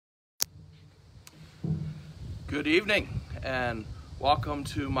Good evening and welcome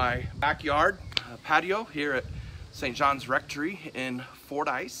to my backyard patio here at St. John's Rectory in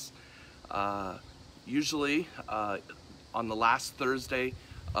Fordyce. Usually on the last Thursday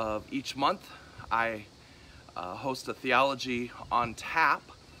of each month I host a Theology on Tap,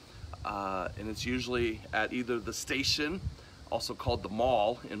 and it's usually at either the station, also called the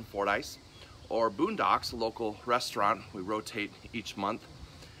Mall in Fordyce, or Boondocks, a local restaurant. We rotate each month.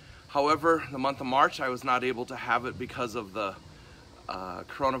 However, the month of March, I was not able to have it because of the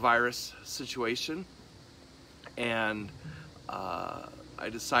coronavirus situation, and I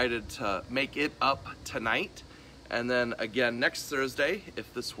decided to make it up tonight, and then again next Thursday,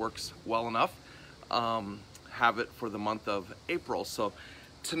 if this works well enough, have it for the month of April. So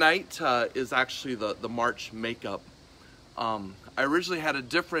tonight is actually the March makeup. I originally had a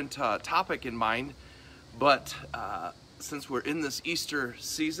different topic in mind, but since we're in this Easter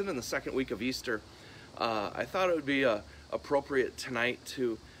season, in the second week of Easter, I thought it would be appropriate tonight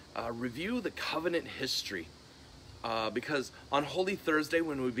to review the covenant history. Because on Holy Thursday,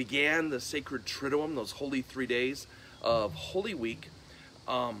 when we began the Sacred Triduum, those holy 3 days of Holy Week,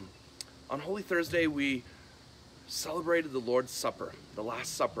 on Holy Thursday we celebrated the Lord's Supper, the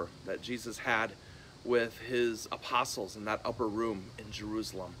Last Supper that Jesus had with his apostles in that upper room in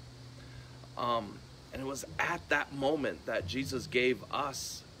Jerusalem. And it was at that moment that Jesus gave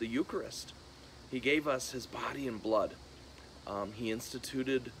us the Eucharist. He gave us his body and blood. He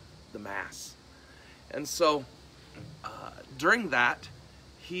instituted the Mass. And so during that,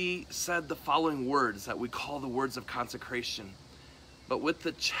 he said the following words that we call the words of consecration. But with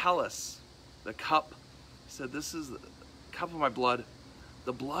the chalice, the cup, he said, "This is the cup of my blood,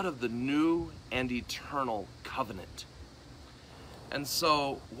 the blood of the new and eternal covenant." And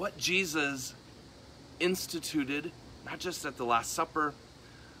so what Jesus instituted, not just at the Last Supper,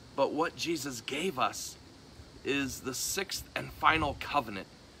 but what Jesus gave us is the sixth and final covenant,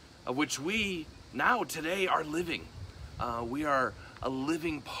 of which we now today are living. We are a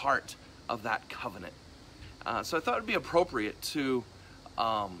living part of that covenant. So I thought it'd be appropriate to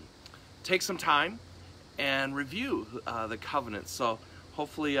take some time and review the covenant. So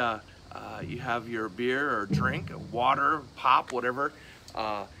hopefully you have your beer or drink, water, pop, whatever.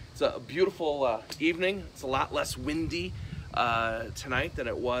 It's a beautiful evening. It's a lot less windy tonight than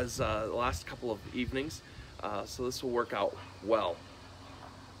it was the last couple of evenings. So this will work out well.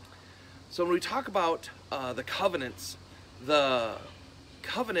 So when we talk about the covenants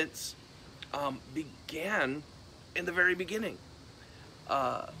began in the very beginning.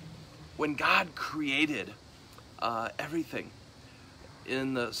 When God created everything.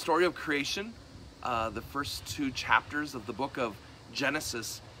 In the story of creation, the first two chapters of the book of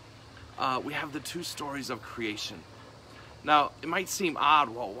Genesis, we have the two stories of creation. Now, it might seem odd,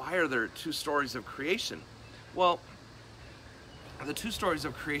 well, why are there two stories of creation? Well, the two stories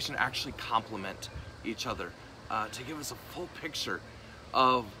of creation actually complement each other to give us a full picture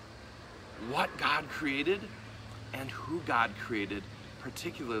of what God created and who God created,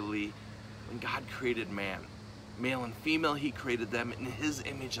 particularly when God created man. Male and female, he created them in his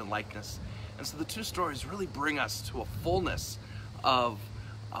image and likeness. And so the two stories really bring us to a fullness of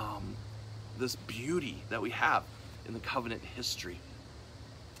this beauty that we have in the covenant history.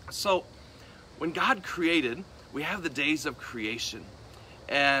 So when God created, we have the days of creation.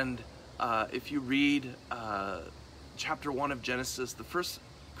 And if you read chapter 1 of Genesis, the first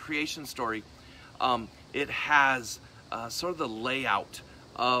creation story, it has sort of the layout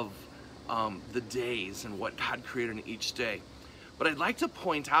of the days and what God created in each day. But I'd like to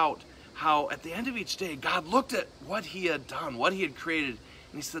point out how at the end of each day, God looked at what he had done, what he had created,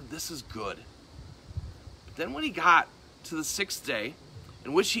 and he said, "This is good." But then when he got to the sixth day,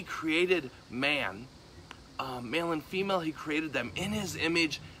 in which he created man, male and female, he created them in his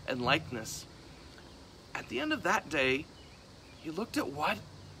image and likeness. At the end of that day, he looked at what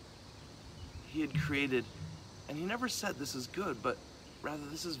he had created, and he never said, "This is good," but rather,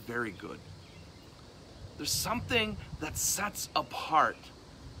 "This is very good." There's something that sets apart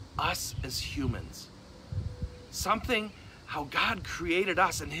us as humans. Something, how God created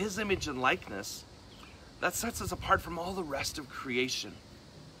us in his image and likeness, that sets us apart from all the rest of creation.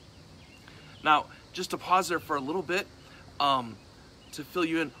 Now, just to pause there for a little bit, to fill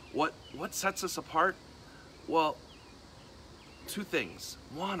you in, what sets us apart? Well, two things.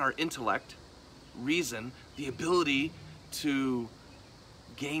 One, our intellect, reason, the ability to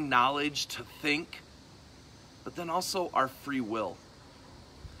gain knowledge, to think, but then also our free will.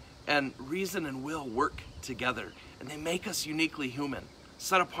 And reason and will work together, and they make us uniquely human,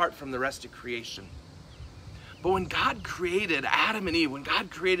 set apart from the rest of creation. But when God created Adam and Eve, when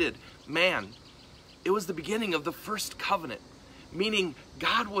God created man, It was the beginning of the first covenant, meaning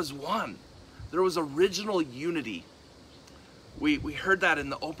God was one. There was original unity. We heard that in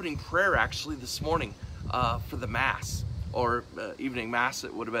the opening prayer actually this morning for the Mass, or evening Mass.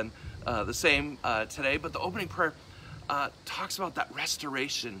 It would have been the same today, but the opening prayer talks about that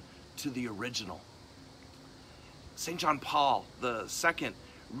restoration to the original. St. John Paul II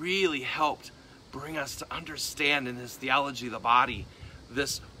really helped bring us to understand in his Theology of the Body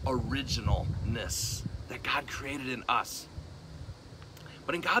this originalness that God created in us.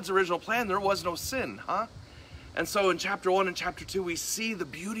 But in God's original plan, there was no sin, huh? And so in chapter 1 and chapter 2, we see the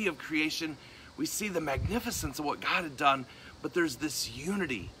beauty of creation. We see the magnificence of what God had done, but there's this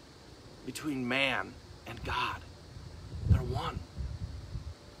unity between man and God. They're one.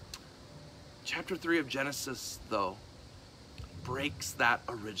 Chapter 3 of Genesis, though, breaks that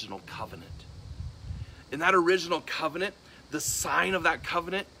original covenant. In that original covenant, the sign of that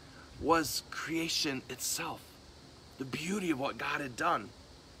covenant was creation itself, the beauty of what God had done.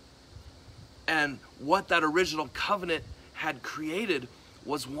 And what that original covenant had created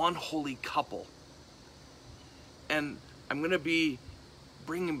was one holy couple. And I'm going to be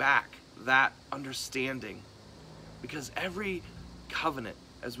bringing back that understanding, because every covenant,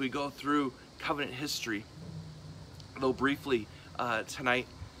 as we go through covenant history, though briefly tonight,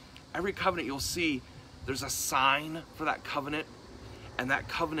 every covenant you'll see there's a sign for that covenant, and that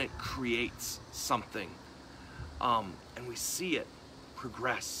covenant creates something. And we see it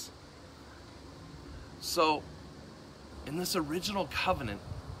progress. So, in this original covenant,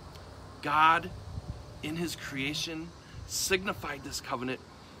 God, in his creation, signified this covenant,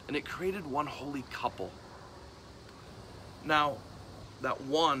 and it created one holy couple. Now, that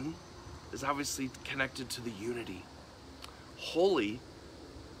one is obviously connected to the unity. Holy,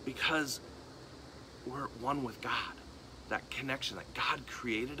 because we're one with God. That connection, that God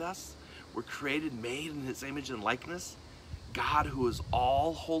created us. We're created, made in his image and likeness. God, who is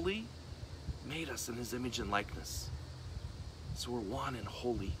all holy, made us in his image and likeness. So we're one and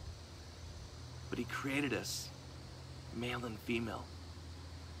holy. But he created us male and female.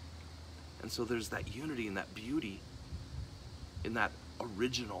 And so there's that unity and that beauty in that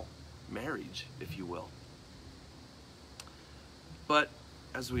original marriage, if you will. But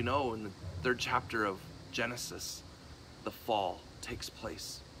as we know, in the 3rd chapter of Genesis, the fall takes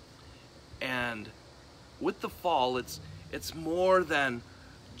place. And with the fall, it's more than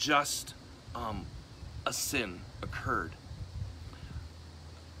just a sin occurred.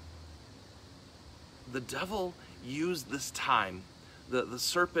 The devil used this time, the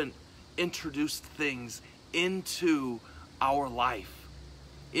serpent introduced things into our life,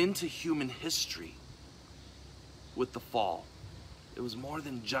 into human history with the fall. It was more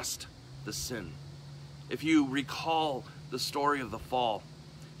than just the sin. If you recall the story of the fall,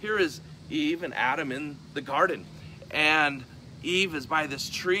 here is Eve and Adam in the garden, and Eve is by this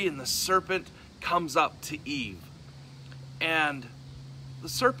tree, and the serpent comes up to Eve, and the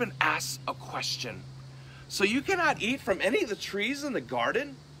serpent asks a question. So you cannot eat from any of the trees in the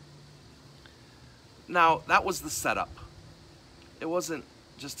garden? Now, that was the setup. It wasn't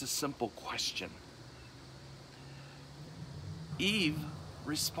just a simple question. Eve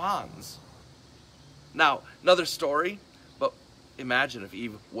responds. Now, another story, but imagine if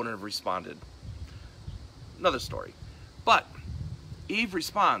Eve wouldn't have responded. Another story. But Eve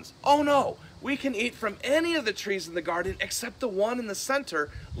responds, "Oh no, we can eat from any of the trees in the garden except the one in the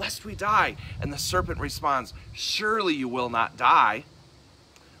center, lest we die." And the serpent responds, "Surely you will not die."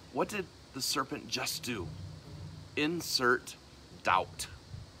 What did the serpent just do? Insert doubt.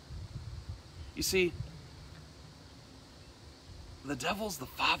 You see, the devil's the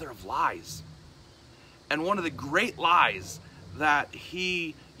father of lies. And one of the great lies that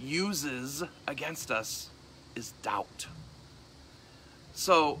he uses against us is doubt.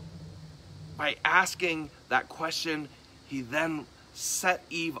 So, by asking that question, he then set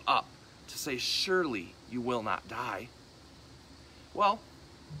Eve up to say, "Surely you will not die." Well,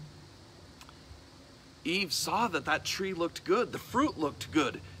 Eve saw that that tree looked good. The fruit looked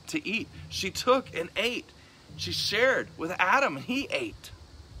good to eat. She took and ate. She shared with Adam, and he ate.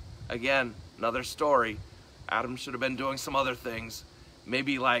 Again, another story. Adam should have been doing some other things,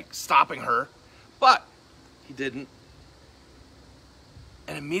 maybe like stopping her, but he didn't.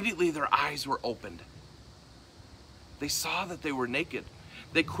 And immediately their eyes were opened. They saw that they were naked.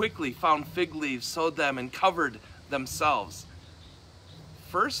 They quickly found fig leaves, sewed them, and covered themselves.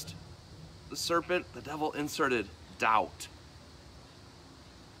 First, the serpent, the devil, inserted doubt.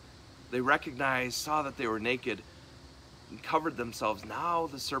 They recognized, saw that they were naked, and covered themselves. Now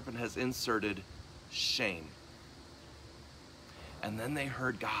the serpent has inserted shame. And then they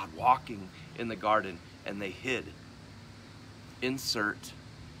heard God walking in the garden, and they hid. Insert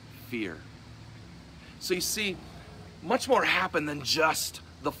fear. So you see, much more happened than just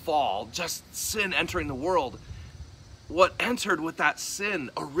the fall, just sin entering the world. What entered with that sin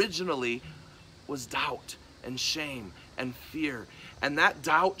originally was doubt and shame and fear. And that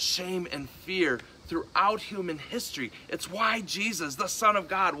doubt, shame, and fear throughout human history, it's why Jesus, the Son of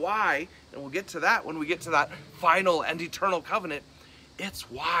God, why, and we'll get to that when we get to that final and eternal covenant, it's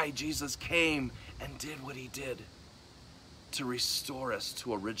why Jesus came and did what he did to restore us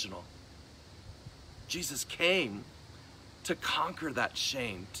to original. Jesus came to conquer that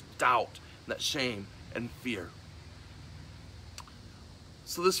shame, to doubt, that shame and fear.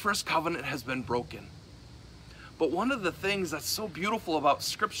 So this first covenant has been broken. But one of the things that's so beautiful about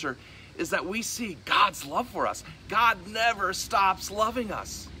Scripture is that we see God's love for us. God never stops loving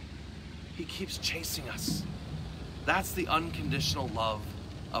us. He keeps chasing us. That's the unconditional love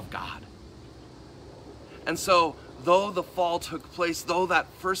of God. And so, though the fall took place, though that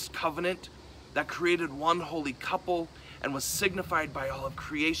first covenant that created one holy couple and was signified by all of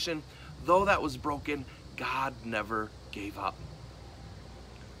creation, though that was broken, God never gave up.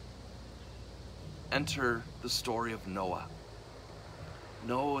 Enter the story of Noah.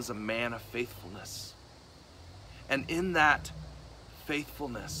 Noah was a man of faithfulness. And in that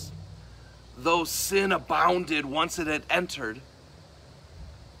faithfulness, though sin abounded once it had entered,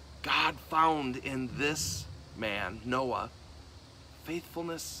 God found in this man, Noah,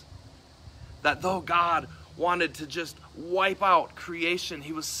 faithfulness. That though God wanted to just wipe out creation,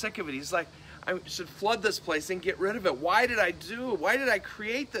 he was sick of it. He's like, I should flood this place and get rid of it. Why did I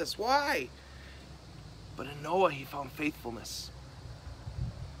create this? Why? But in Noah, he found faithfulness.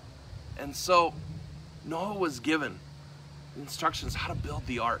 And so Noah was given instructions how to build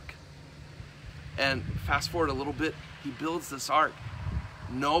the ark. And fast forward a little bit, he builds this ark.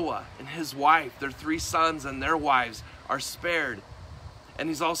 Noah and his wife, their 3 sons and their wives are spared. And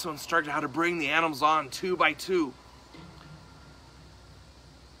he's also instructed how to bring the animals on 2 by 2.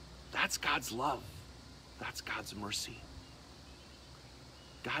 That's God's love. That's God's mercy.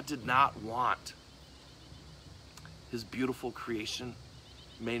 God did not want his beautiful creation,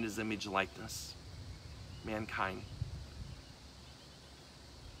 made in his image and likeness, mankind,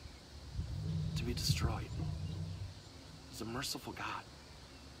 to be destroyed. He's a merciful God,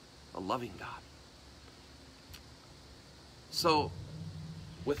 a loving God. So,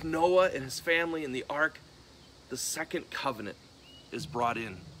 with Noah and his family in the ark, the second covenant is brought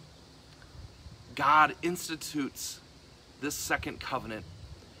in. God institutes this second covenant,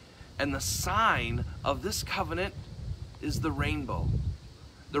 and the sign of this covenant is the rainbow.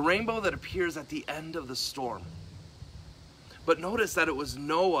 The rainbow that appears at the end of the storm. But notice that it was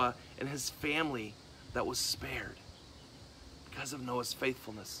Noah and his family that was spared because of Noah's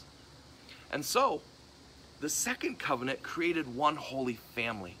faithfulness. And so, the second covenant created one holy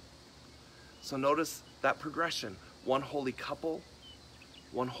family. So notice that progression. One holy couple,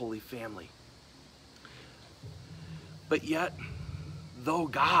 one holy family. But yet, though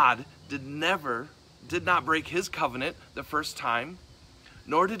God did not break his covenant the first time,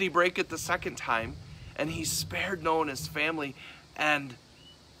 nor did he break it the second time, and he spared Noah and his family, and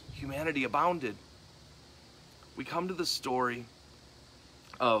humanity abounded. We come to the story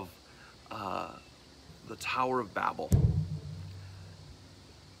of the Tower of Babel.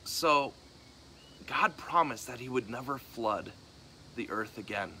 So, God promised that he would never flood the earth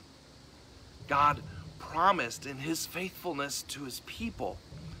again. God promised in his faithfulness to his people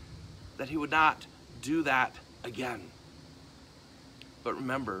that he would not do that again. But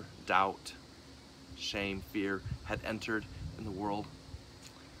remember, doubt, shame, fear had entered in the world.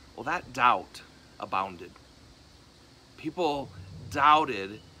 Well, that doubt abounded. People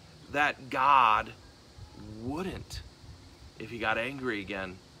doubted that God wouldn't, if he got angry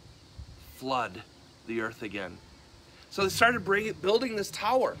again, flood the earth again. So they started building this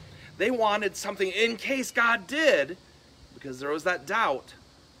tower. They wanted something in case God did, because there was that doubt,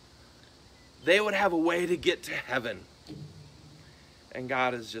 they would have a way to get to heaven. And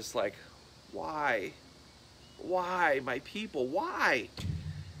God is just like, why? Why, my people? Why?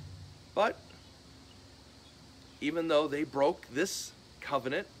 But even though they broke this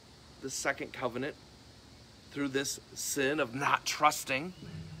covenant, the second covenant, through this sin of not trusting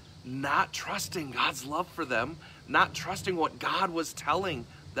God's love for them, not trusting what God was telling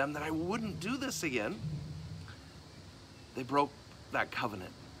them, that I wouldn't do this again, they broke that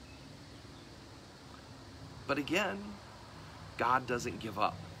covenant. But again, God doesn't give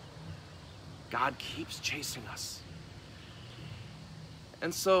up. God keeps chasing us.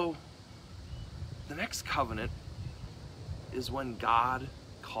 And so, the next covenant is when God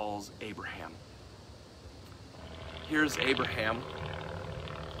calls Abraham. Here's Abraham,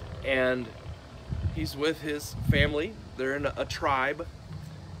 and he's with his family. They're in a tribe.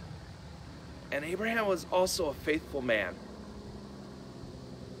 And Abraham was also a faithful man.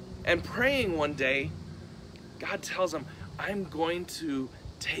 And praying one day, God tells him, I'm going to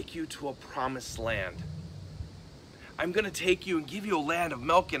take you to a promised land. I'm going to take you and give you a land of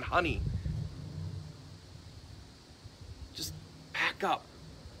milk and honey. Just pack up.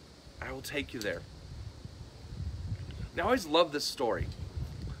 I will take you there. Now, I always love this story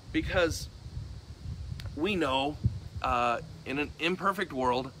because we know in an imperfect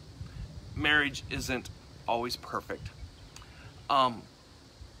world, marriage isn't always perfect.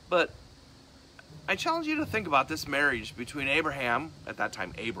 But I challenge you to think about this marriage between Abraham, at that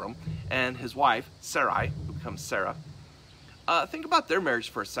time Abram, and his wife, Sarai, who becomes Sarah. Think about their marriage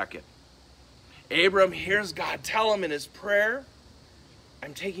for a second. Abram hears God tell him in his prayer,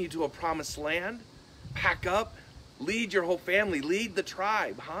 I'm taking you to a promised land. Pack up, lead your whole family, lead the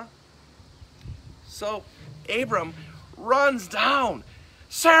tribe, huh? So Abram runs down.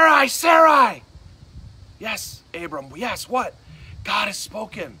 Sarai, Sarai! Yes, Abram, yes, what? God has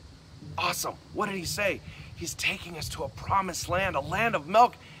spoken. Awesome. What did he say? He's taking us to a promised land, a land of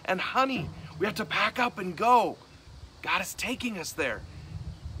milk and honey. We have to pack up and go. God is taking us there.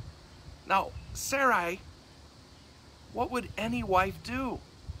 Now, Sarai, what would any wife do?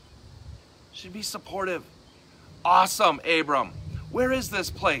 She'd be supportive. Awesome, Abram. Where is this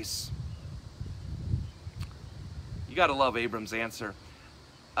place? You got to love Abram's answer.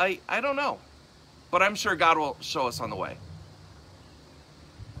 I don't know, but I'm sure God will show us on the way.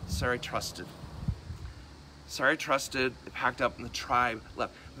 Sarai trusted. Sarai trusted, they packed up, and the tribe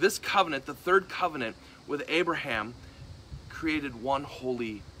left. This covenant, the third covenant with Abraham, created one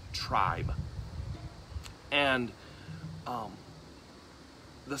holy tribe. And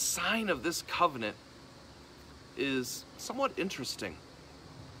the sign of this covenant is somewhat interesting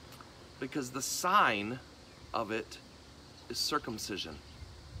because the sign of it is circumcision.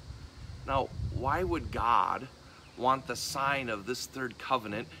 Now, why would God want the sign of this third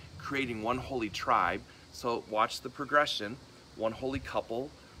covenant, creating one holy tribe? So watch the progression. One holy couple,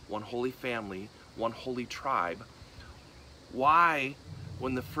 one holy family, one holy tribe. Why,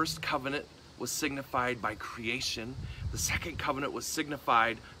 when the first covenant was signified by creation, the second covenant was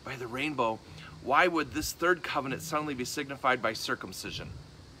signified by the rainbow, why would this third covenant suddenly be signified by circumcision?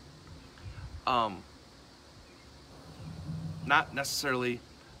 Not necessarily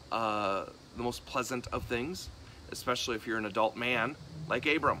the most pleasant of things, especially if you're an adult man like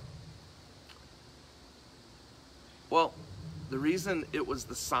Abram. Well, the reason it was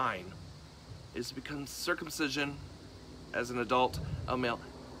the sign is because circumcision as an adult, a male,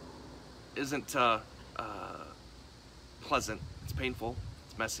 isn't pleasant. It's painful.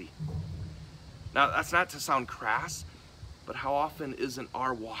 It's messy. Now, that's not to sound crass, but how often isn't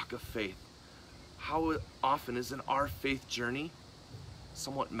our walk of faith, how often isn't our faith journey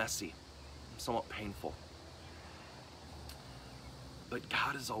somewhat messy, somewhat painful? But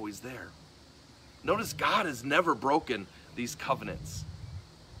God is always there. Notice God has never broken these covenants.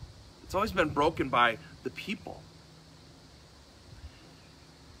 It's always been broken by the people.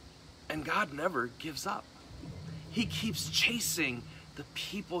 And God never gives up. He keeps chasing the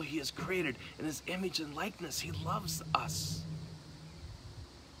people he has created in his image and likeness. He loves us.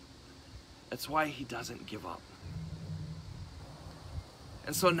 That's why he doesn't give up.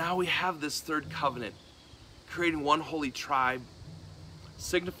 And so now we have this third covenant, creating one holy tribe,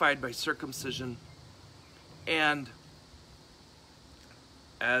 signified by circumcision. And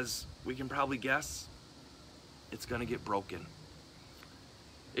as we can probably guess, it's going to get broken.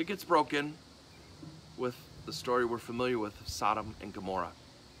 It gets broken with the story we're familiar with of Sodom and Gomorrah.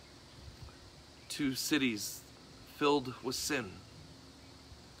 Two cities filled with sin.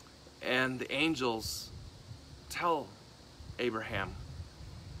 And the angels tell Abraham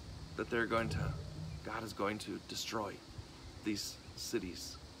that God is going to destroy these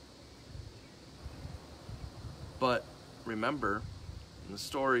cities. But remember, in the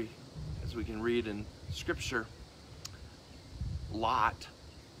story, as we can read in Scripture, Lot,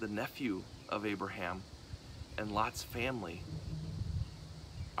 the nephew of Abraham, and Lot's family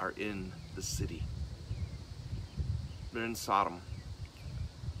are in the city. They're in Sodom.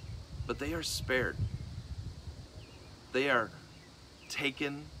 But they are spared. They are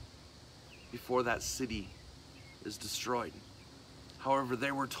taken before that city is destroyed. However,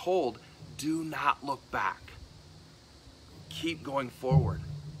 they were told, do not look back. Keep going forward.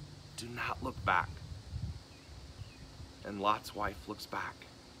 Do not look back. And Lot's wife looks back,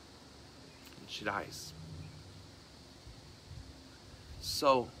 and she dies.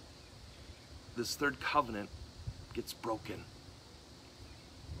 So this third covenant gets broken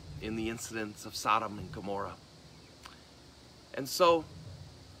in the incidents of Sodom and Gomorrah. And so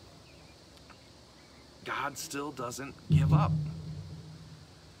God still doesn't give up.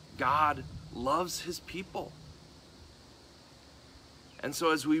 God loves his people. And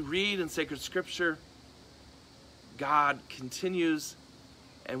so as we read in sacred scripture, God continues,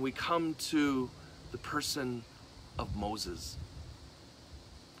 and we come to the person of Moses.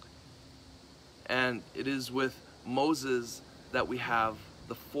 And it is with Moses that we have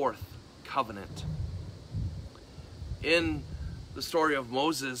the fourth covenant. In the story of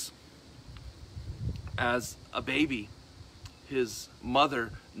Moses, as a baby, his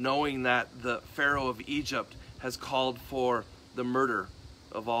mother, knowing that the Pharaoh of Egypt has called for the murder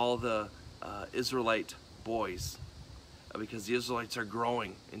of all the Israelite boys, because the Israelites are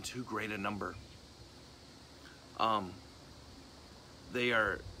growing in too great a number. They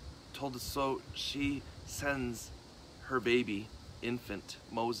are told to, so she sends her baby, infant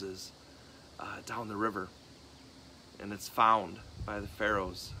Moses, down the river, and it's found by the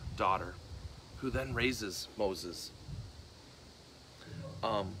Pharaoh's daughter, who then raises Moses.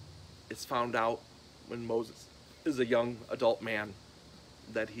 It's found out when Moses is a young adult man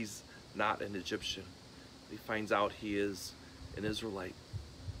that he's not an Egyptian. He finds out he is an Israelite.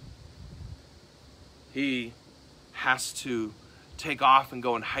 He has to take off and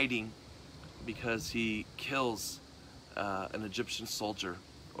go in hiding because he kills an Egyptian soldier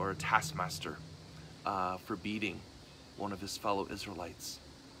or a taskmaster for beating one of his fellow Israelites.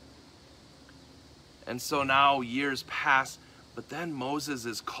 And so now years pass, but then Moses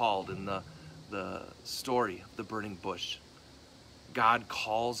is called in the story of the burning bush. God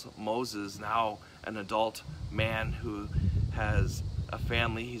calls Moses, now an adult man who has a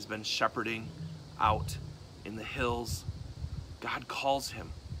family. He's been shepherding out in the hills. God calls him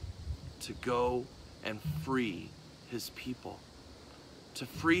to go and free his people,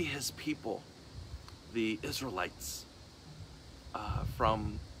 the Israelites,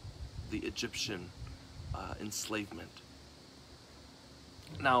 from the Egyptian enslavement.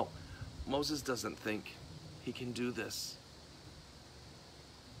 Now, Moses doesn't think he can do this,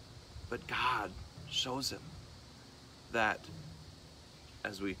 but God shows him that,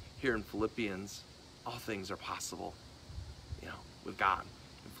 as we hear in Philippians, all things are possible, with God.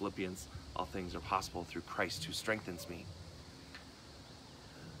 In Philippians, all things are possible through Christ who strengthens me.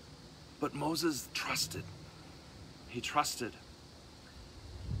 But Moses trusted. He trusted.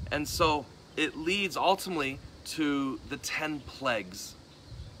 And so it leads ultimately to the 10 plagues.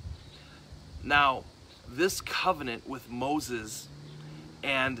 Now, this covenant with Moses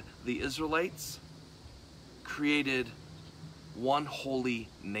and the Israelites created one holy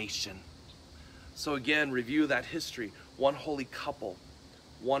nation. So again, review that history. One holy couple,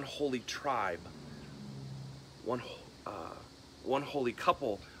 one holy tribe, one holy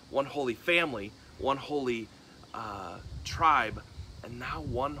couple, one holy family, one holy tribe, and now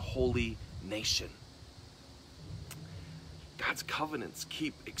one holy nation. God's covenants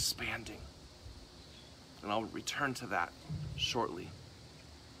keep expanding, and I'll return to that shortly.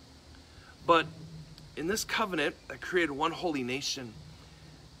 But in this covenant that created one holy nation,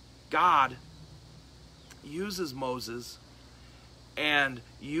 God uses Moses and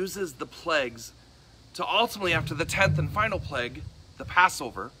uses the plagues to ultimately, after the 10th and final plague, the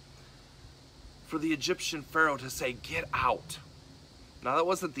Passover, for the Egyptian Pharaoh to say, get out. Now that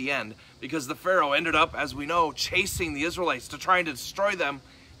wasn't the end, because the Pharaoh ended up, as we know, chasing the Israelites to try and destroy them,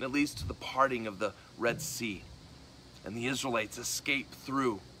 and it leads to the parting of the Red Sea. And the Israelites escape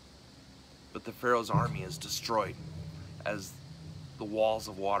through, but the Pharaoh's army is destroyed as the walls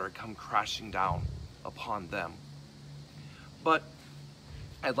of water come crashing down upon them. But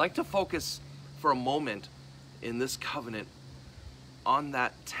I'd like to focus for a moment in this covenant on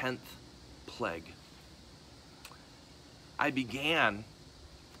that 10th plague. I began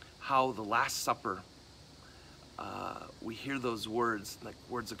how the Last Supper, we hear those words, like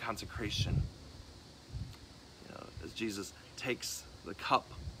words of consecration. As Jesus takes the cup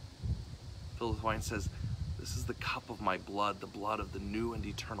filled with wine, says, this is the cup of my blood, the blood of the new and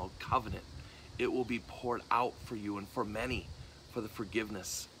eternal covenant. It will be poured out for you and for many for the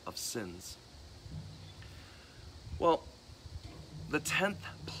forgiveness of sins. Well, the 10th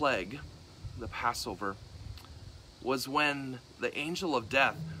plague, the Passover, was when the angel of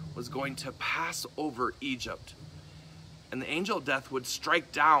death was going to pass over Egypt. And the angel of death would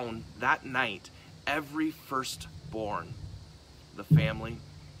strike down that night every firstborn, the family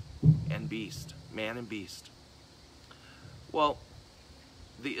and beast, man and beast. Well,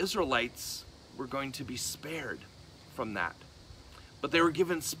 the Israelites were going to be spared from that. But they were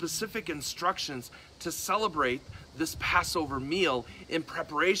given specific instructions to celebrate this Passover meal in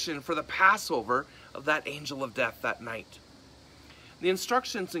preparation for the Passover of that angel of death that night. The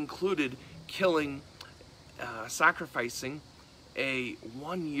instructions included sacrificing a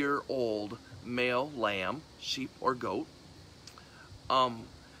 1-year-old male lamb, sheep or goat.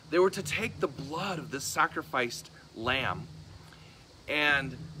 They were to take the blood of this sacrificed lamb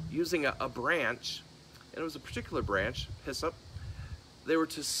and using a branch, and it was a particular branch, hyssop, they were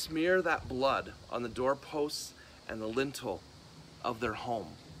to smear that blood on the doorposts and the lintel of their home.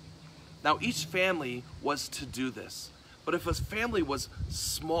 Now each family was to do this, but if a family was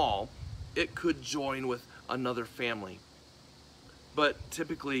small, it could join with another family. But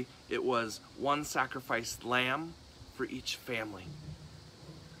typically it was one sacrificed lamb for each family.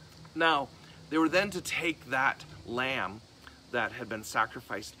 Now, they were then to take that lamb that had been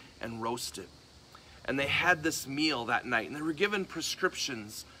sacrificed and roast it. And they had this meal that night, and they were given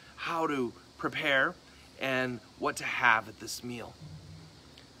prescriptions how to prepare and what to have at this meal.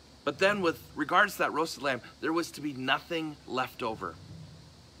 But then with regards to that roasted lamb, there was to be nothing left over.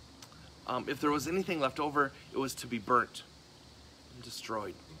 If there was anything left over, it was to be burnt and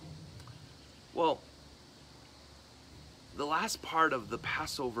destroyed. Well, the last part of the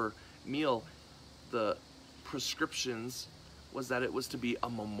Passover meal, the prescriptions was that it was to be a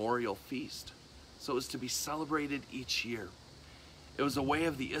memorial feast. So it was to be celebrated each year. It was a way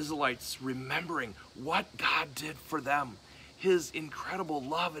of the Israelites remembering what God did for them, his incredible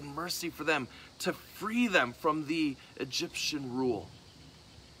love and mercy for them, to free them from the Egyptian rule.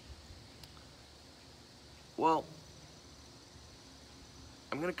 Well,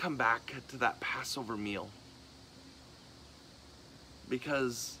 I'm going to come back to that Passover meal,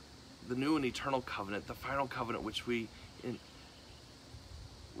 because the new and eternal covenant, the final covenant, which we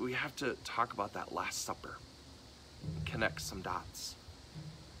have to talk about that Last Supper, connect some dots.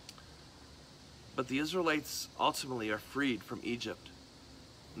 But the Israelites ultimately are freed from Egypt,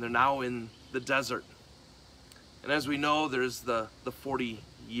 and they're now in the desert. And as we know, there's the 40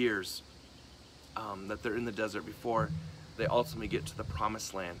 years that they're in the desert before they ultimately get to the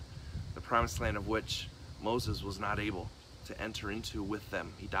promised land of which Moses was not able to enter into with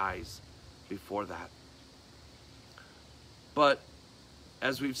them. He dies before that. But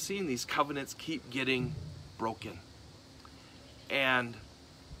as we've seen, these covenants keep getting broken. And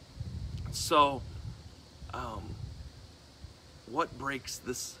so, what breaks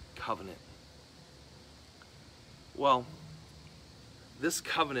this covenant? Well, this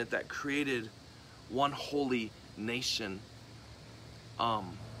covenant that created one holy nation,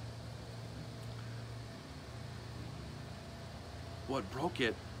 what broke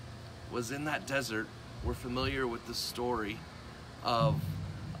it was in that desert. We're familiar with the story of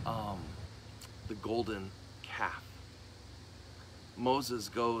the golden calf. Moses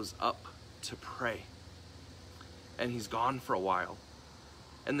goes up to pray, and he's gone for a while.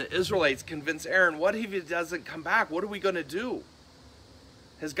 And the Israelites convince Aaron, what if he doesn't come back? What are we going to do?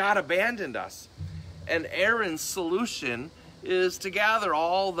 Has God abandoned us? And Aaron's solution is to gather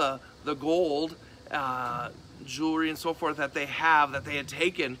all the gold, jewelry and so forth that they had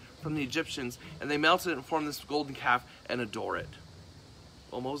taken from the Egyptians, and they melt it and form this golden calf and adore it.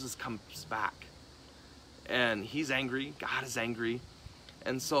 Well, Moses comes back, and he's angry, God is angry,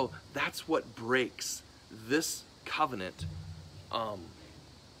 and so that's what breaks this covenant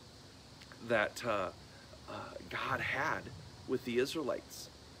that God had with the Israelites.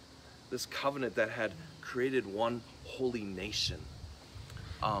 This covenant that had created one holy nation.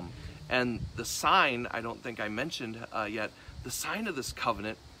 And the sign, I don't think I mentioned yet, the sign of this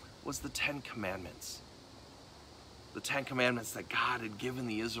covenant was the 10 Commandments. The 10 Commandments that God had given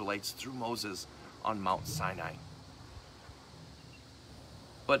the Israelites through Moses on Mount Sinai.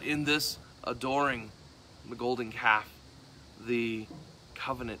 But in this adoring the golden calf, the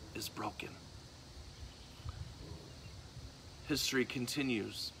covenant is broken. History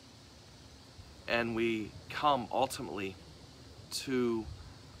continues, and we come ultimately to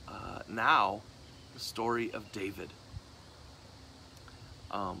now the story of David.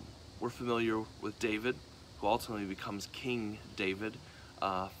 We're familiar with David, who ultimately becomes King David,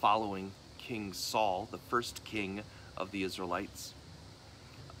 following King Saul, the first king of the Israelites.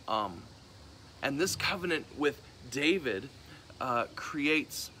 And this covenant with David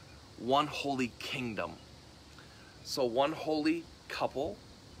creates one holy kingdom. So one holy couple,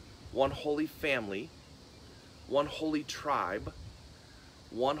 one holy family, one holy tribe,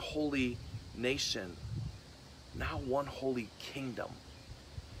 one holy nation, now one holy kingdom.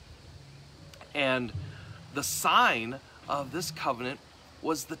 And the sign of this covenant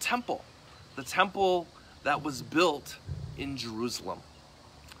was the temple that was built in Jerusalem.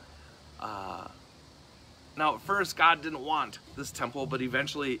 Now at first God didn't want this temple, but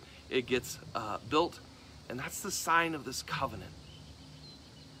eventually it gets built, and that's the sign of this covenant.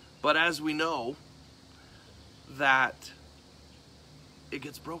 But as we know, that it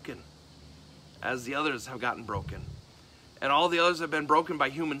gets broken, as the others have gotten broken. And all the others have been broken by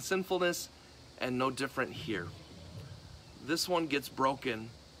human sinfulness, and no different here. This one gets broken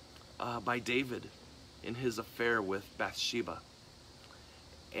by David in his affair with Bathsheba.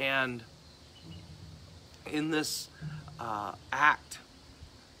 And in this act,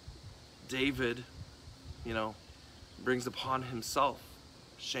 David, brings upon himself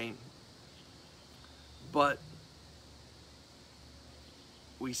shame. But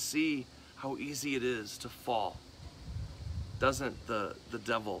we see how easy it is to fall. Doesn't the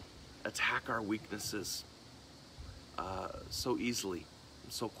devil attack our weaknesses so easily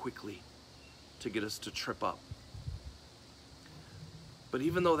and so quickly to get us to trip up? But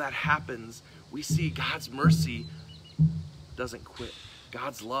even though that happens, we see God's mercy doesn't quit.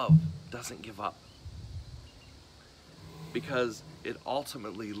 God's love doesn't give up. Because it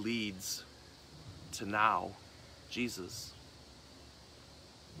ultimately leads to now Jesus,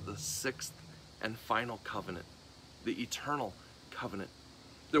 the sixth and final covenant, the eternal covenant.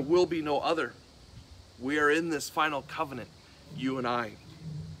 There will be no other. We are in this final covenant, you and I.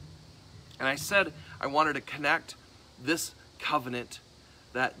 And I said I wanted to connect this covenant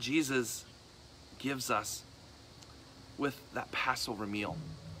that Jesus gives us with that Passover meal.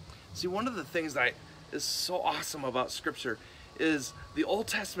 See, one of the things that is so awesome about Scripture is the Old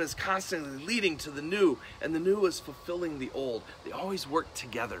Testament is constantly leading to the new, and the new is fulfilling the old. They always work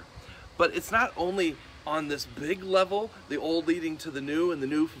together. But it's not only on this big level, the old leading to the new and the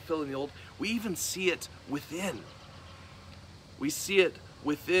new fulfilling the old. We even see it within. We see it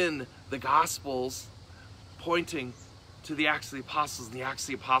within the Gospels, pointing to the Acts of the Apostles and the Acts of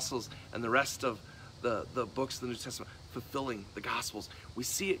the Apostles and the rest of the books of the New Testament, fulfilling the Gospels. We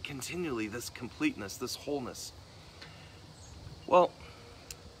see it continually, this completeness, this wholeness. Well,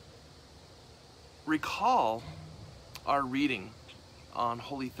 recall our reading on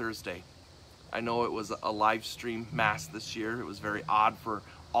Holy Thursday. I know it was a live stream Mass this year. It was very odd for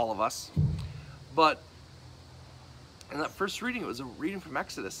all of us. But in that first reading, it was a reading from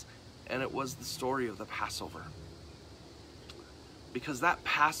Exodus, and it was the story of the Passover. Because that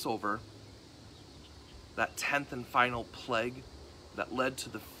Passover, that 10th and final plague that led to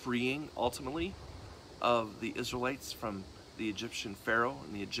the freeing, ultimately, of the Israelites from the Egyptian Pharaoh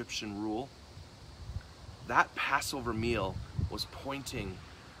and the Egyptian rule, that Passover meal was pointing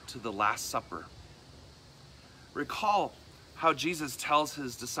to the Last Supper. Recall how Jesus tells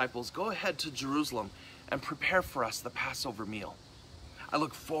his disciples, go ahead to Jerusalem and prepare for us the Passover meal. I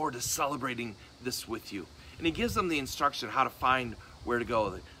look forward to celebrating this with you. And he gives them the instruction how to find where to go.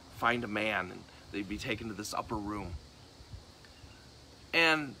 They find a man, and they'd be taken to this upper room.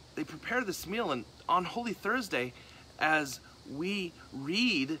 And they prepare this meal, and on Holy Thursday, as we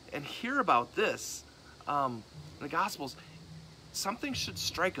read and hear about this in the Gospels, something should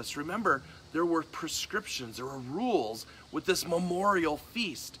strike us. Remember, there were prescriptions, there were rules with this memorial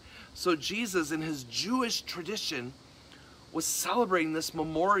feast. So Jesus, in his Jewish tradition, was celebrating this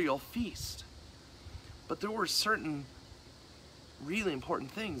memorial feast. But there were certain really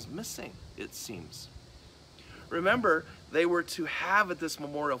important things missing, it seems. Remember, they were to have at this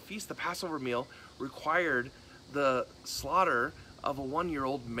memorial feast, the Passover meal required the slaughter of a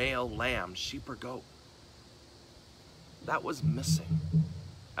 1-year-old male lamb, sheep or goat. That was missing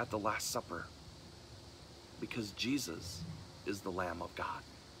at the Last Supper because Jesus is the Lamb of God.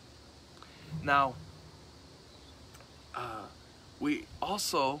 Now, we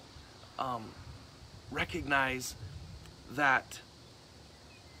also recognize that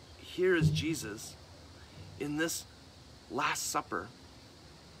here is Jesus in this Last Supper,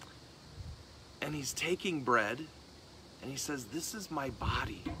 and he's taking bread, and he says, this is my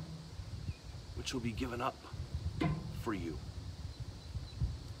body, which will be given up for you.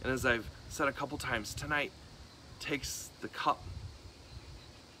 And as I've said a couple times tonight, takes the cup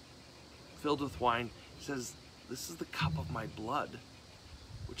filled with wine. He says, this is the cup of my blood,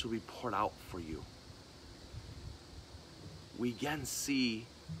 which will be poured out for you. We again see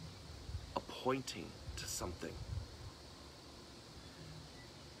a pointing to something.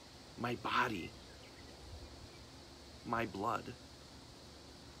 My body, my blood,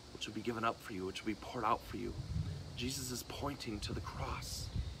 which will be given up for you, which will be poured out for you. Jesus is pointing to the cross,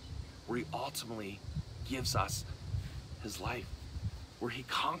 where he ultimately gives us his life, where he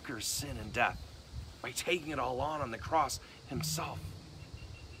conquers sin and death by taking it all on the cross himself.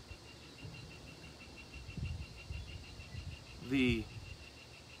 the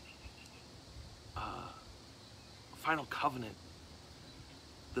final covenant,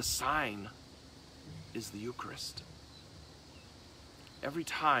 the sign is the Eucharist. Every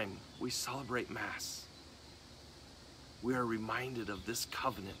time we celebrate Mass, we are reminded of this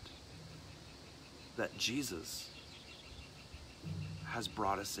covenant that Jesus has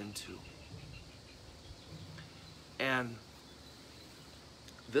brought us into. And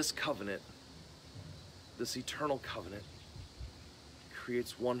this covenant, this eternal covenant,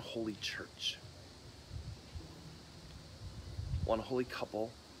 creates one holy church, one holy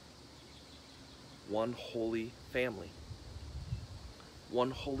couple, one holy family,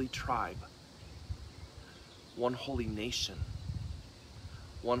 one holy tribe, one holy nation,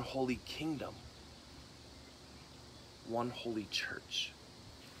 one holy kingdom, one holy church.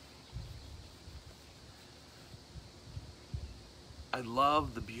 I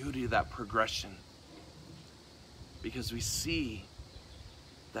love the beauty of that progression, because we see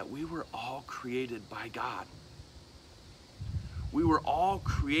that we were all created by God. We were all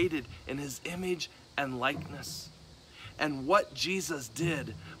created in His image and likeness. And what Jesus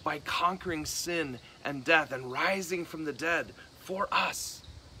did by conquering sin and death and rising from the dead for us,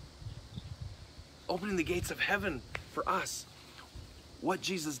 opening the gates of heaven for us, what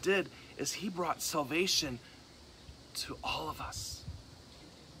Jesus did is He brought salvation to all of us.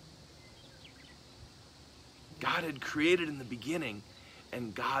 God had created in the beginning,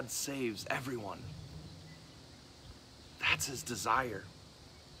 and God saves everyone. That's His desire.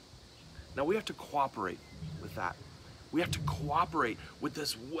 Now we have to cooperate with that. We have to cooperate with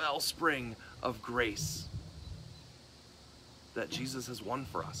this wellspring of grace that Jesus has won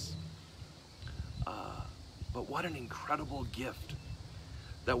for us. But what an incredible gift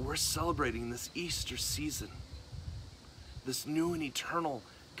that we're celebrating this Easter season, this new and eternal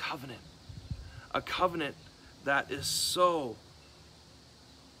covenant, a covenant that is so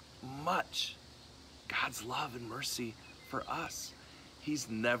much God's love and mercy for us. He's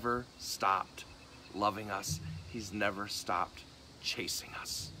never stopped loving us. He's never stopped chasing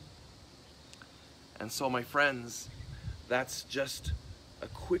us. And so, my friends, that's just a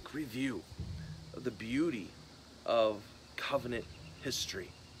quick review of the beauty of covenant history.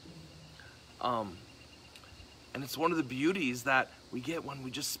 And it's one of the beauties that we get when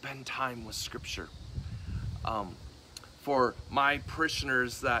we just spend time with Scripture. For my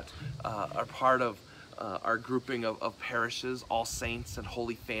parishioners that are part of our grouping of parishes, All Saints and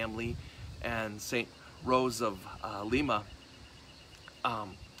Holy Family and St. Rose of Lima, I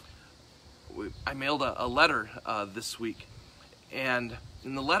mailed a letter this week, and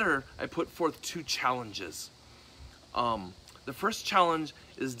in the letter I put forth 2 challenges. The first challenge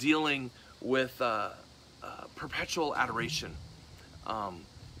is dealing with perpetual adoration.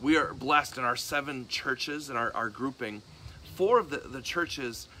 We are blessed in our 7 churches in our grouping. 4 of the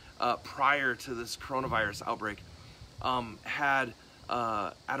churches prior to this coronavirus outbreak had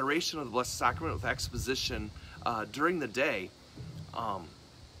adoration of the Blessed Sacrament with exposition during the day.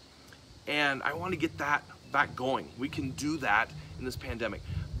 And I want to get that back going. We can do that in this pandemic.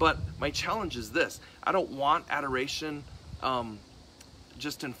 But my challenge is this. I don't want adoration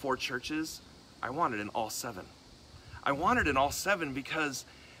just in 4 churches. I want it in all 7. I want it in all 7 because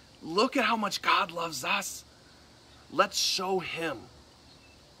look at how much God loves us. Let's show Him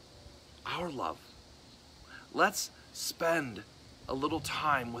our love. Let's spend a little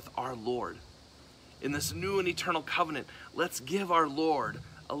time with our Lord. In this new and eternal covenant, let's give our Lord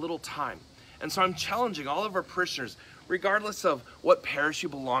a little time. And so I'm challenging all of our parishioners, regardless of what parish you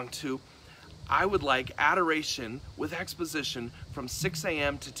belong to, I would like adoration with exposition from 6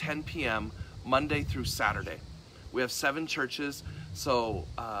 a.m. to 10 p.m. Monday through Saturday. We have 7 churches, so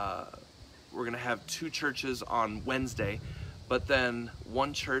we're going to have 2 churches on Wednesday, but then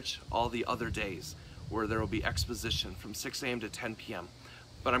 1 church all the other days where there will be exposition from 6 a.m. to 10 p.m.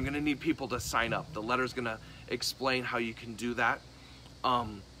 But I'm going to need people to sign up. The letter's going to explain how you can do that.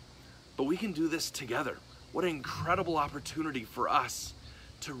 But we can do this together. What an incredible opportunity for us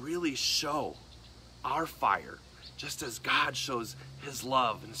to really show our fire, just as God shows His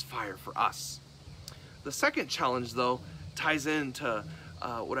love and His fire for us. The second challenge, though, ties into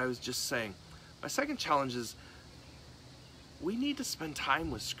what I was just saying. My second challenge is we need to spend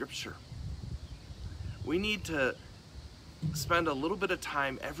time with Scripture. We need to spend a little bit of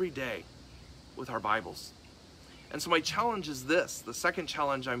time every day with our Bibles. And so my challenge is this. The second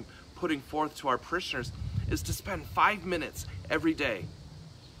challenge I'm putting forth to our parishioners is to spend 5 minutes every day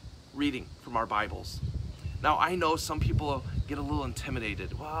reading from our Bibles. Now, I know some people get a little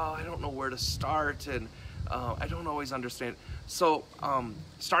intimidated. Well, I don't know where to start, and I don't always understand. So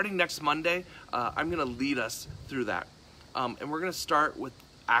starting next Monday, I'm going to lead us through that. And we're going to start with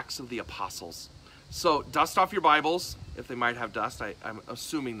Acts of the Apostles. So dust off your Bibles, if they might have dust. I'm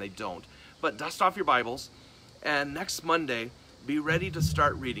assuming they don't. But dust off your Bibles, and next Monday, be ready to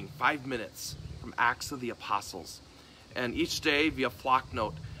start reading 5 minutes from Acts of the Apostles. And each day, via flock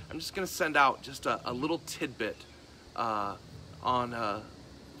note, I'm just going to send out just a little tidbit for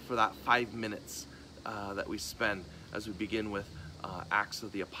that 5 minutes that we spend as we begin with Acts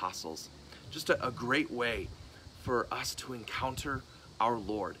of the Apostles. Just a great way for us to encounter our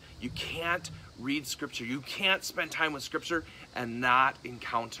Lord. You can't read Scripture, you can't spend time with Scripture and not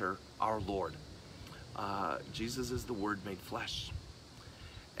encounter our Lord. Jesus is the Word made flesh.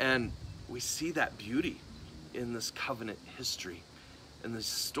 And we see that beauty in this covenant history, in the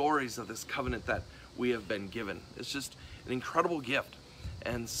stories of this covenant that we have been given. It's just an incredible gift.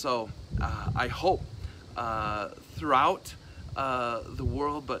 And so I hope throughout the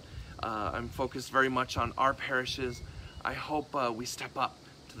world, but I'm focused very much on our parishes, I hope we step up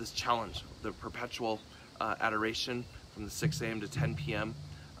to this challenge, the perpetual adoration from the 6 a.m. to 10 p.m.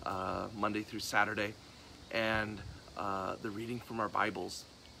 Monday through Saturday, and the reading from our Bibles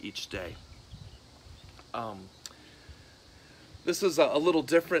each day. This is a little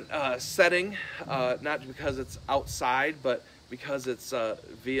different setting, not because it's outside, but because it's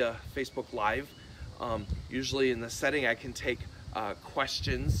via Facebook Live. Usually in the setting I can take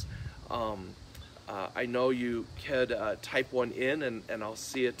questions. I know you could type one in, and I'll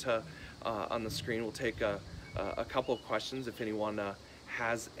see it on the screen. We'll take a couple of questions if anyone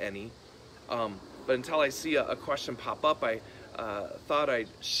has any. But until I see a question pop up, I thought I'd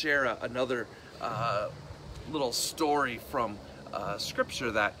share another little story from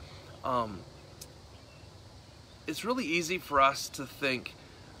Scripture that it's really easy for us to think,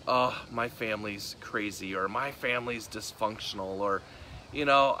 oh, my family's crazy, or my family's dysfunctional, or, you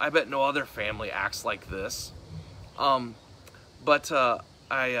know, I bet no other family acts like this. But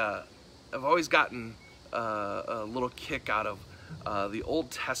I've always gotten a little kick out of the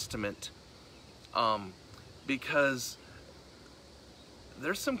Old Testament because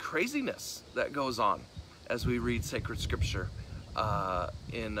there's some craziness that goes on as we read sacred Scripture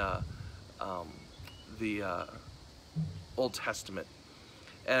in the Old Testament.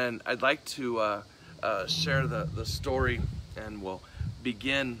 And I'd like to share the story, and we'll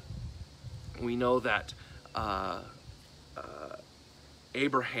begin. We know that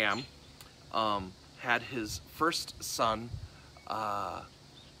Abraham had his first son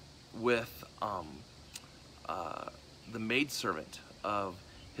with the maidservant of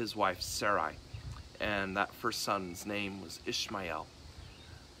his wife Sarai, and that first son's name was Ishmael.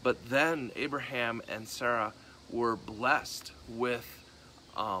 But then Abraham and Sarah were blessed with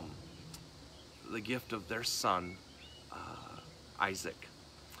the gift of their son Isaac.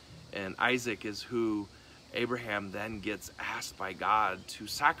 And Isaac is who Abraham then gets asked by God to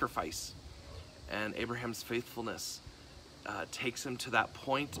sacrifice. And Abraham's faithfulness takes him to that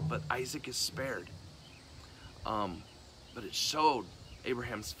point, but Isaac is spared. But it showed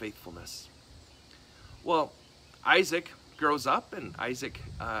Abraham's faithfulness. Well, Isaac grows up, and Isaac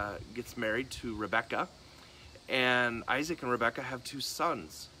gets married to Rebekah. And Isaac and Rebekah have two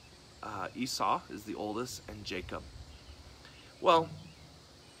sons. Esau is the oldest, and Jacob. Well,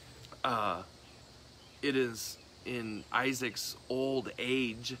 it is in Isaac's old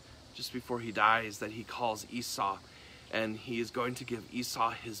age, just before he dies, that he calls Esau, and he is going to give Esau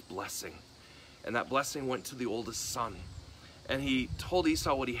his blessing. And that blessing went to the oldest son. And he told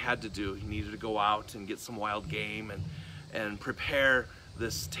Esau what he had to do. He needed to go out and get some wild game and prepare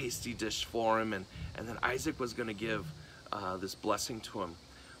this tasty dish for him, and then Isaac was going to give this blessing to him.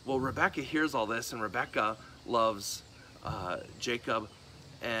 Well, Rebekah hears all this, and Rebekah loves Jacob,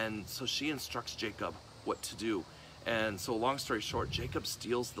 and so she instructs Jacob what to do. And so, long story short, Jacob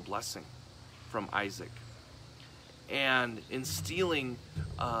steals the blessing from Isaac. And in stealing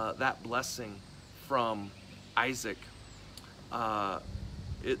that blessing from Isaac,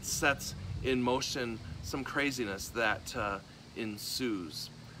 it sets in motion some craziness that ensues.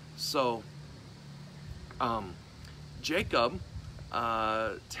 So Jacob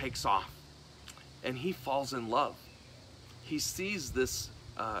takes off, and he falls in love. He sees this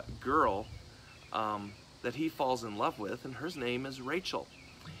girl that he falls in love with, and her name is Rachel.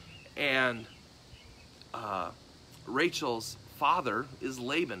 And Rachel's father is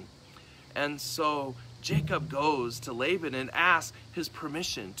Laban. And so Jacob goes to Laban and asks his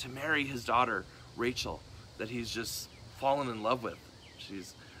permission to marry his daughter Rachel, that he's just fallen in love with.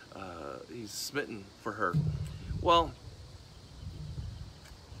 He's smitten for her. Well,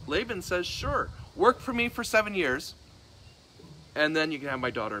 Laban says, sure, work for me for 7 years, and then you can have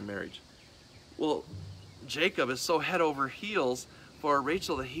my daughter in marriage. Well, Jacob is so head over heels for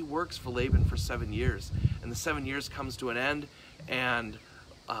Rachel that he works for Laban for 7 years. And the 7 years comes to an end, and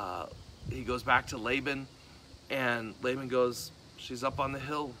he goes back to Laban, and Laban goes, she's up on the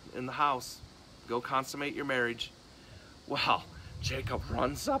hill in the house. Go consummate your marriage. Well, Jacob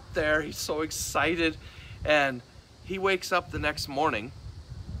runs up there. He's so excited. And he wakes up the next morning.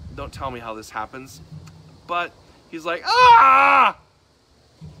 Don't tell me how this happens. But he's like, ah!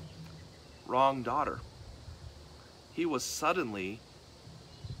 Wrong daughter. He was suddenly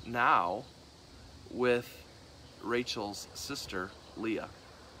now with Rachel's sister, Leah,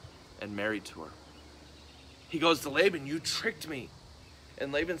 and married to her. He goes to Laban, you tricked me.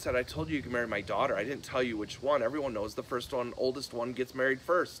 And Laban said, I told you you could marry my daughter. I didn't tell you which one. Everyone knows the first one, oldest one, gets married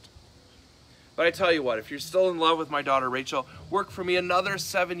first. But I tell you what, if you're still in love with my daughter Rachel, work for me another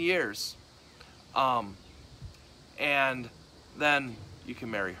 7 years. And then you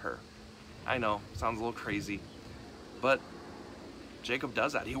can marry her. I know, sounds a little crazy. But Jacob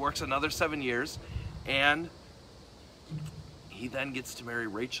does that. He works another 7 years, and he then gets to marry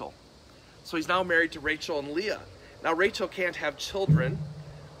Rachel. So he's now married to Rachel and Leah. Now Rachel can't have children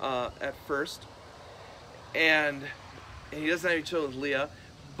at first, and he doesn't have any children with Leah,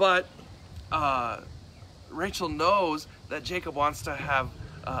 but Rachel knows that Jacob wants to have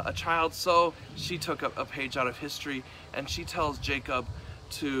a child, so she took a page out of history, and she tells Jacob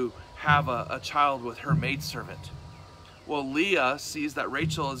to have a child with her maidservant. Well, Leah sees that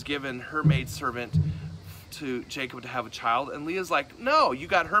Rachel has given her maidservant to Jacob to have a child, and Leah's like, no, you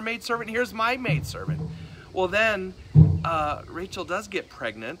got her maidservant, here's my maidservant. Well, then Rachel does get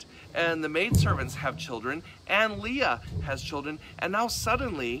pregnant, and the maidservants have children, and Leah has children, and now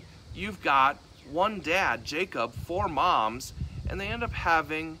suddenly you've got one dad, Jacob, 4 moms, and they end up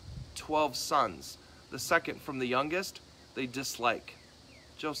having 12 sons. The second from the youngest, they dislike,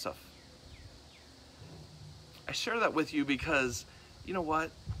 Joseph. I share that with you because, you know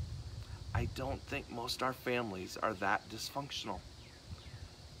what? I don't think most of our families are that dysfunctional.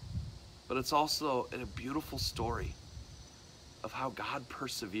 But it's also a beautiful story of how God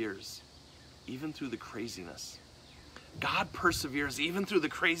perseveres even through the craziness. God perseveres even through the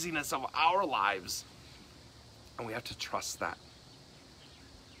craziness of our lives. And we have to trust that.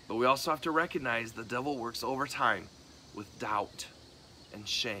 But we also have to recognize the devil works overtime with doubt and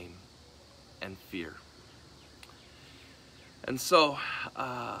shame and fear. And so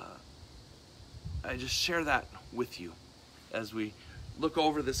I just share that with you as we look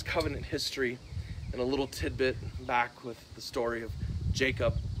over this covenant history and a little tidbit back with the story of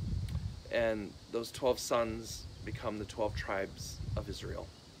Jacob, and those 12 sons become the 12 tribes of Israel.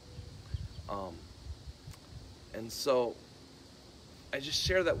 And so I just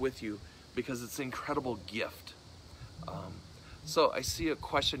share that with you because it's an incredible gift. So I see a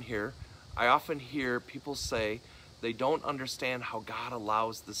question here. I often hear people say they don't understand how God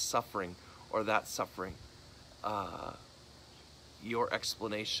allows this suffering or that suffering. Your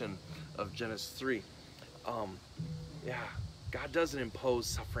explanation of Genesis 3. Yeah, God doesn't impose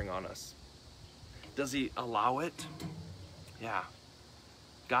suffering on us. Does he allow it? Yeah.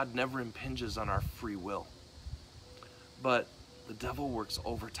 God never impinges on our free will. But the devil works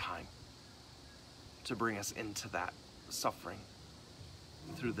overtime to bring us into that suffering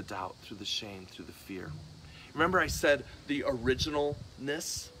through the doubt, through the shame, through the fear. Remember I said the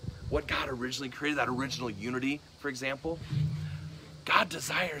originalness, what God originally created, that original unity, for example? God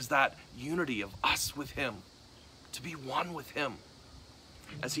desires that unity of us with him, to be one with him,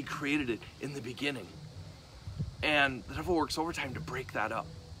 as he created it in the beginning. And the devil works overtime to break that up.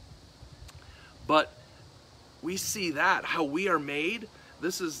 But we see that, how we are made,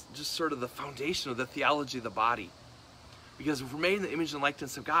 this is just sort of the foundation of the theology of the body. Because if we're made in the image and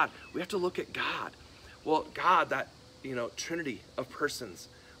likeness of God, we have to look at God. Well, God, that, Trinity of persons.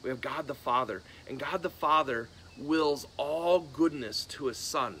 We have God the Father. And God the Father wills all goodness to his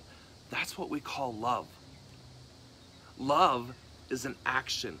Son. That's what we call love. Love is an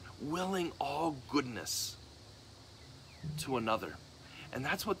action, willing all goodness to another. And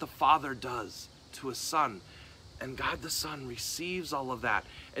that's what the Father does to his Son. And God the Son receives all of that.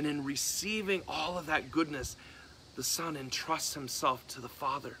 And in receiving all of that goodness, the Son entrusts himself to the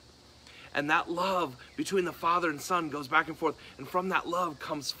Father. And that love between the Father and Son goes back and forth. And from that love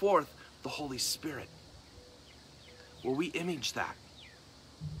comes forth the Holy Spirit. Well, we image that.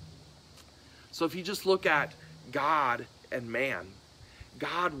 So if you just look at God and man,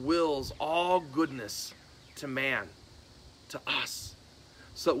 God wills all goodness to man, to us,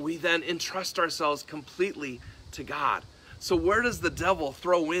 so that we then entrust ourselves completely to God. So where does the devil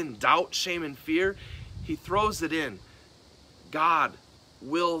throw in doubt, shame, and fear? He throws it in. God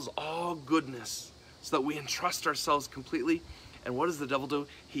wills all goodness so that we entrust ourselves completely. And what does the devil do?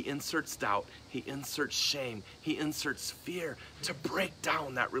 He inserts doubt, he inserts shame, he inserts fear to break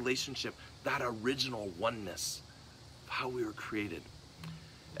down that relationship, that original oneness of how we were created.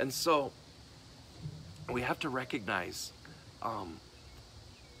 And so we have to recognize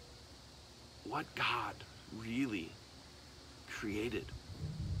what God really created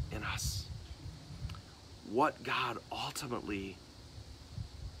in us, what God ultimately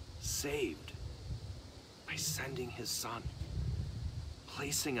saved by sending his Son,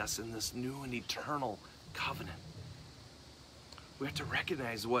 placing us in this new and eternal covenant. We have to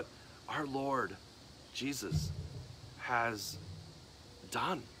recognize what our Lord Jesus has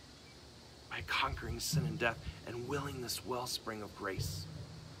done by conquering sin and death and willing this wellspring of grace.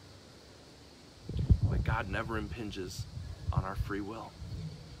 But God never impinges on our free will.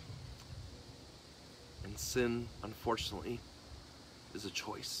 And sin, unfortunately, is a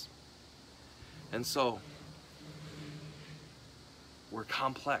choice. And so, we're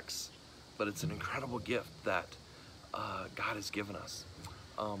complex, but it's an incredible gift that God has given us.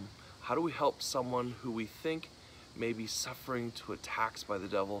 How do we help someone who we think may be suffering to attacks by the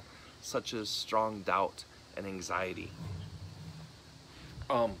devil, such as strong doubt and anxiety?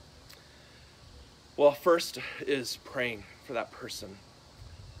 Well, first is praying for that person.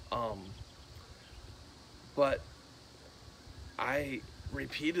 But I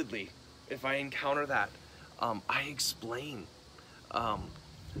repeatedly, if I encounter that, I explain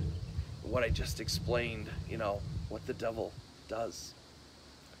what I just explained, what the devil does.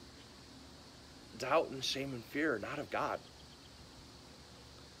 Doubt and shame and fear are not of God.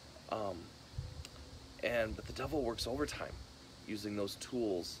 But the devil works overtime using those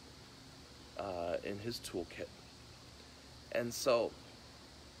tools in his toolkit. And so,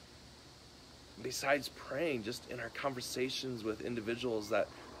 besides praying, just in our conversations with individuals that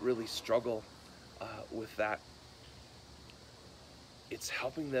really struggle with that, it's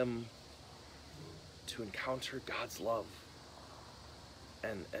helping them to encounter God's love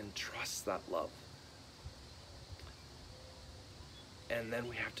and trust that love. And then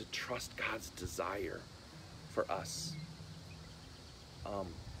we have to trust God's desire for us.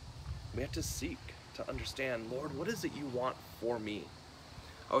 We have to seek to understand, Lord, what is it you want for me?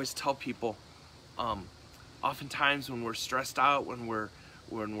 I always tell people, oftentimes when we're stressed out, when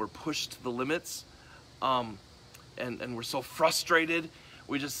we're pushed to the limits, and we're so frustrated,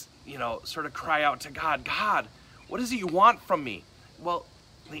 we just, sort of cry out to God, God, what is it you want from me? Well,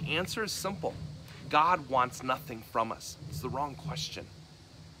 the answer is simple. God wants nothing from us. It's the wrong question.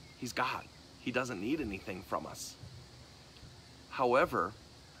 He's God. He doesn't need anything from us. However,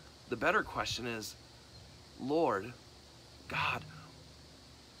 the better question is, Lord, God,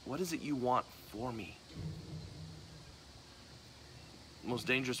 what is it you want for me? The most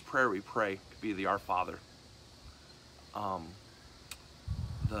dangerous prayer we pray could be the Our Father.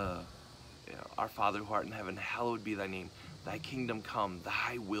 Our Father who art in heaven, hallowed be thy name. Thy kingdom come,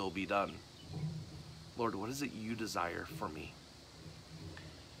 thy will be done. Lord, what is it you desire for me?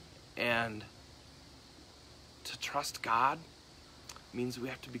 And to trust God means we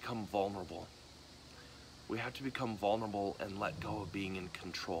have to become vulnerable. We have to become vulnerable and let go of being in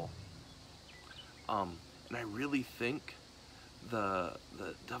control. And I really think the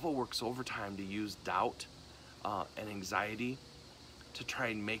devil works overtime to use doubt and anxiety to try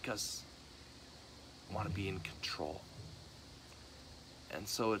and make us want to be in control. And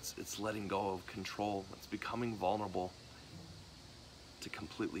so it's letting go of control. It's becoming vulnerable to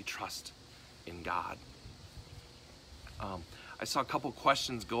completely trust in God. I saw a couple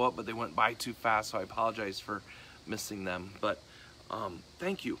questions go up, but they went by too fast, so I apologize for missing them. But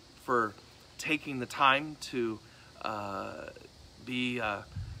thank you for taking the time to be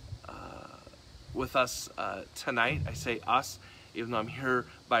with us tonight. I say us, even though I'm here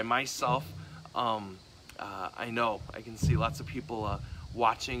by myself. I know I can see lots of people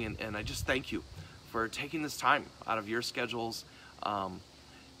watching, and I just thank you for taking this time out of your schedules.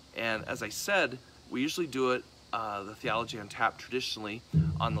 And as I said, we usually do it, the Theology on Tap, traditionally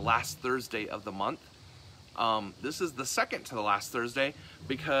on the last Thursday of the month. This is the second to the last Thursday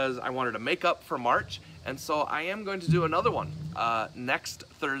because I wanted to make up for March, and so I am going to do another one next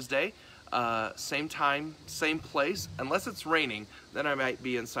Thursday, same time, same place. Unless it's raining, then I might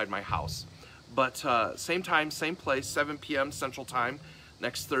be inside my house. But same time, same place, 7 p.m. Central Time,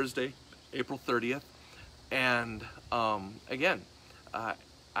 next Thursday, April 30th. And again,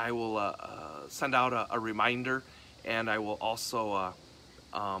 I will send out a reminder, and I will also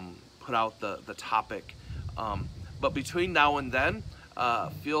put out the topic. But between now and then,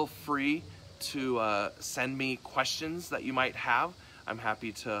 feel free to send me questions that you might have. I'm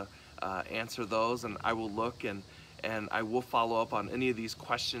happy to answer those, and I will look and I will follow up on any of these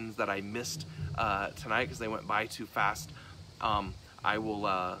questions that I missed tonight because they went by too fast. I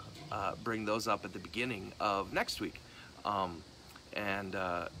will bring those up at the beginning of next week. I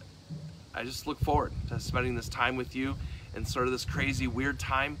just look forward to spending this time with you in sort of this crazy, weird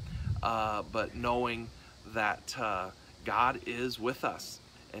time, but knowing that God is with us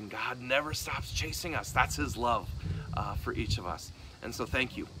and God never stops chasing us. That's His love for each of us. And so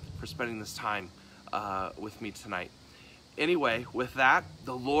thank you for spending this time with me tonight. Anyway, with that,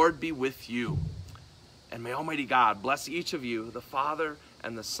 the Lord be with you. And may Almighty God bless each of you, the Father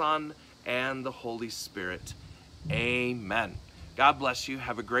and the Son and the Holy Spirit. Amen. God bless you.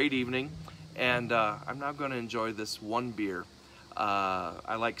 Have a great evening. And I'm now going to enjoy this one beer.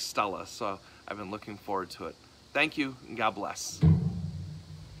 I like Stella, so I've been looking forward to it. Thank you, and God bless.